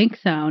don't think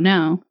so.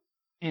 No.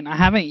 And I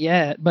haven't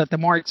yet, but the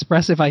more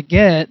expressive I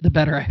get, the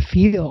better I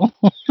feel.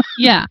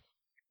 Yeah.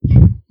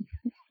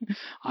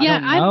 I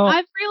don't I've know.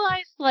 I've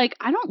realized like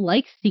I don't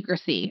like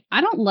secrecy.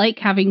 I don't like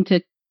having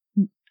to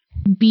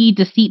be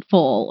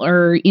deceitful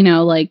or,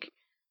 like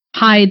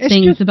hide It's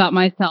things just about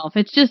myself.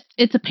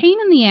 It's a pain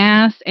in the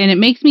ass and it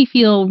makes me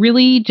feel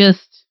really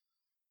just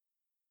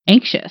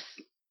anxious.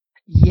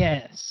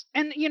 yes.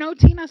 And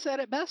Tina said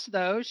it best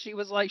though. She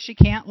was like she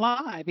can't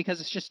lie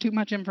because it's just too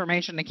much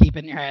information to keep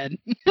in your head.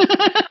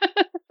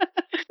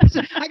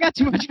 I got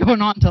too much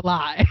going on to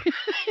lie.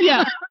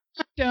 Yeah.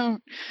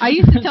 Don't. I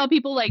used to tell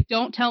people like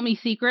don't tell me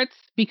secrets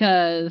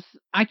because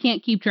I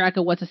can't keep track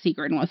of what's a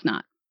secret and what's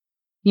not.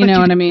 You But know you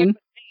what I do it mean? with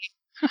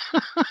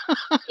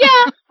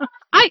Yeah.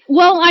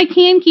 I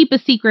can keep a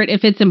secret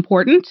if it's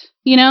important,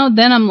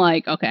 then I'm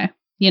like, okay,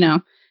 you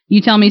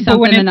tell me me. But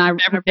when something and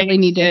it's I some everyday really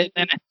need to. shit,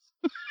 then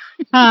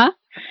Huh?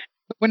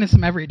 when it's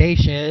some everyday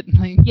shit,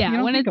 like Yeah, you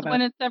don't when think it's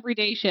about it.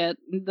 everyday shit,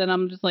 then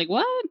I'm just like,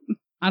 what?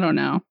 I don't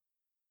know.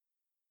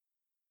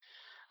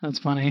 That's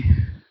funny.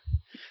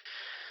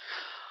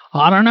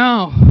 I don't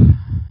know.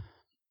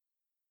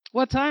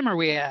 What time are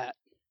we at?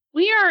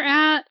 We are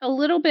at a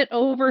little bit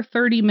over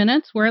 30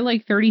 minutes. We're at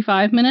like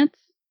 35 minutes.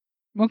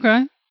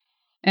 Okay.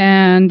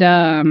 And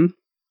I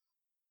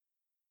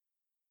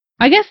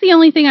guess the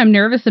only thing I'm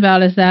nervous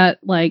about is that,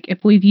 like,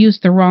 if we've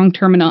used the wrong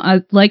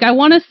like, I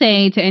want to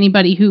say to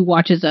anybody who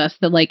watches us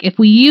that, like, if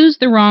we use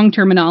the wrong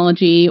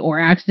terminology or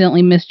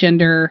accidentally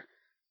misgender,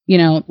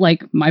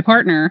 like my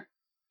partner,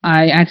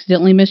 I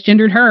accidentally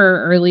misgendered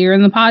her earlier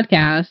in the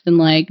podcast, and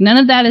like, none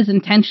of that is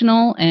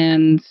intentional.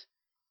 And,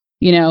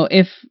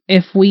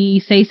 if we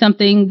say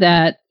something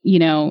that,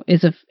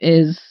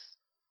 is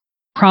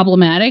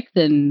problematic,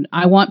 then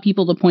I want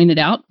people to point it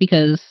out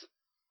because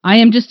I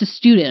am just a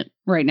student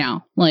right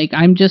now. Like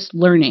I'm just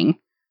learning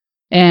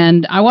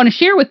and I want to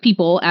share with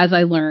people as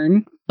I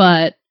learn,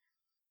 but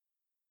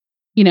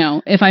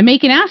if I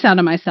make an ass out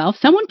of myself,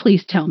 someone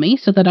please tell me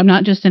so that I'm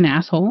not just an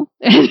asshole.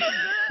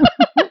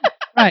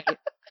 Right.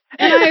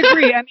 And I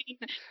agree. I mean,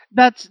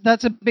 that's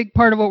a big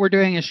part of what we're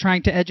doing is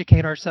trying to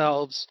educate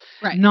ourselves,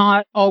 Right.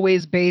 not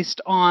always based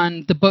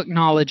on the book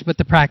knowledge, but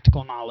the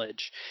practical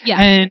knowledge.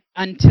 Yeah. And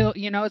until,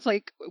 it's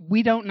like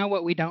we don't know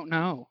what we don't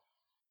know.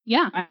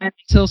 Yeah. And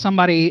until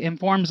somebody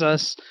informs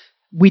us,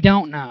 we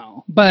don't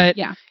know. But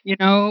Yeah.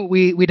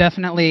 we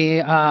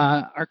definitely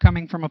are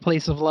coming from a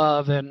place of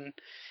love and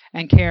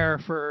care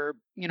for,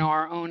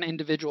 our own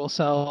individual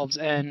selves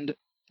and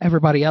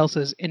everybody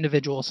else's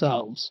individual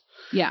selves.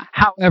 Yeah.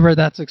 However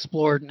that's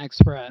explored and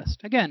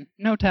expressed. Again,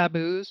 no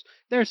taboos.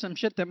 There's some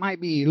shit that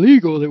might be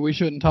illegal that we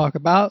shouldn't talk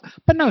about,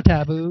 but no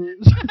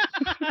taboos.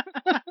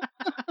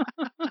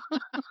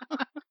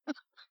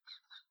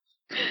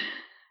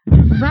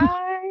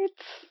 Right.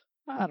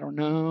 I don't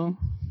know.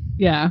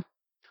 Yeah.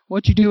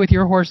 What you do with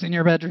your horse in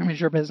your bedroom is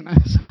your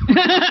business.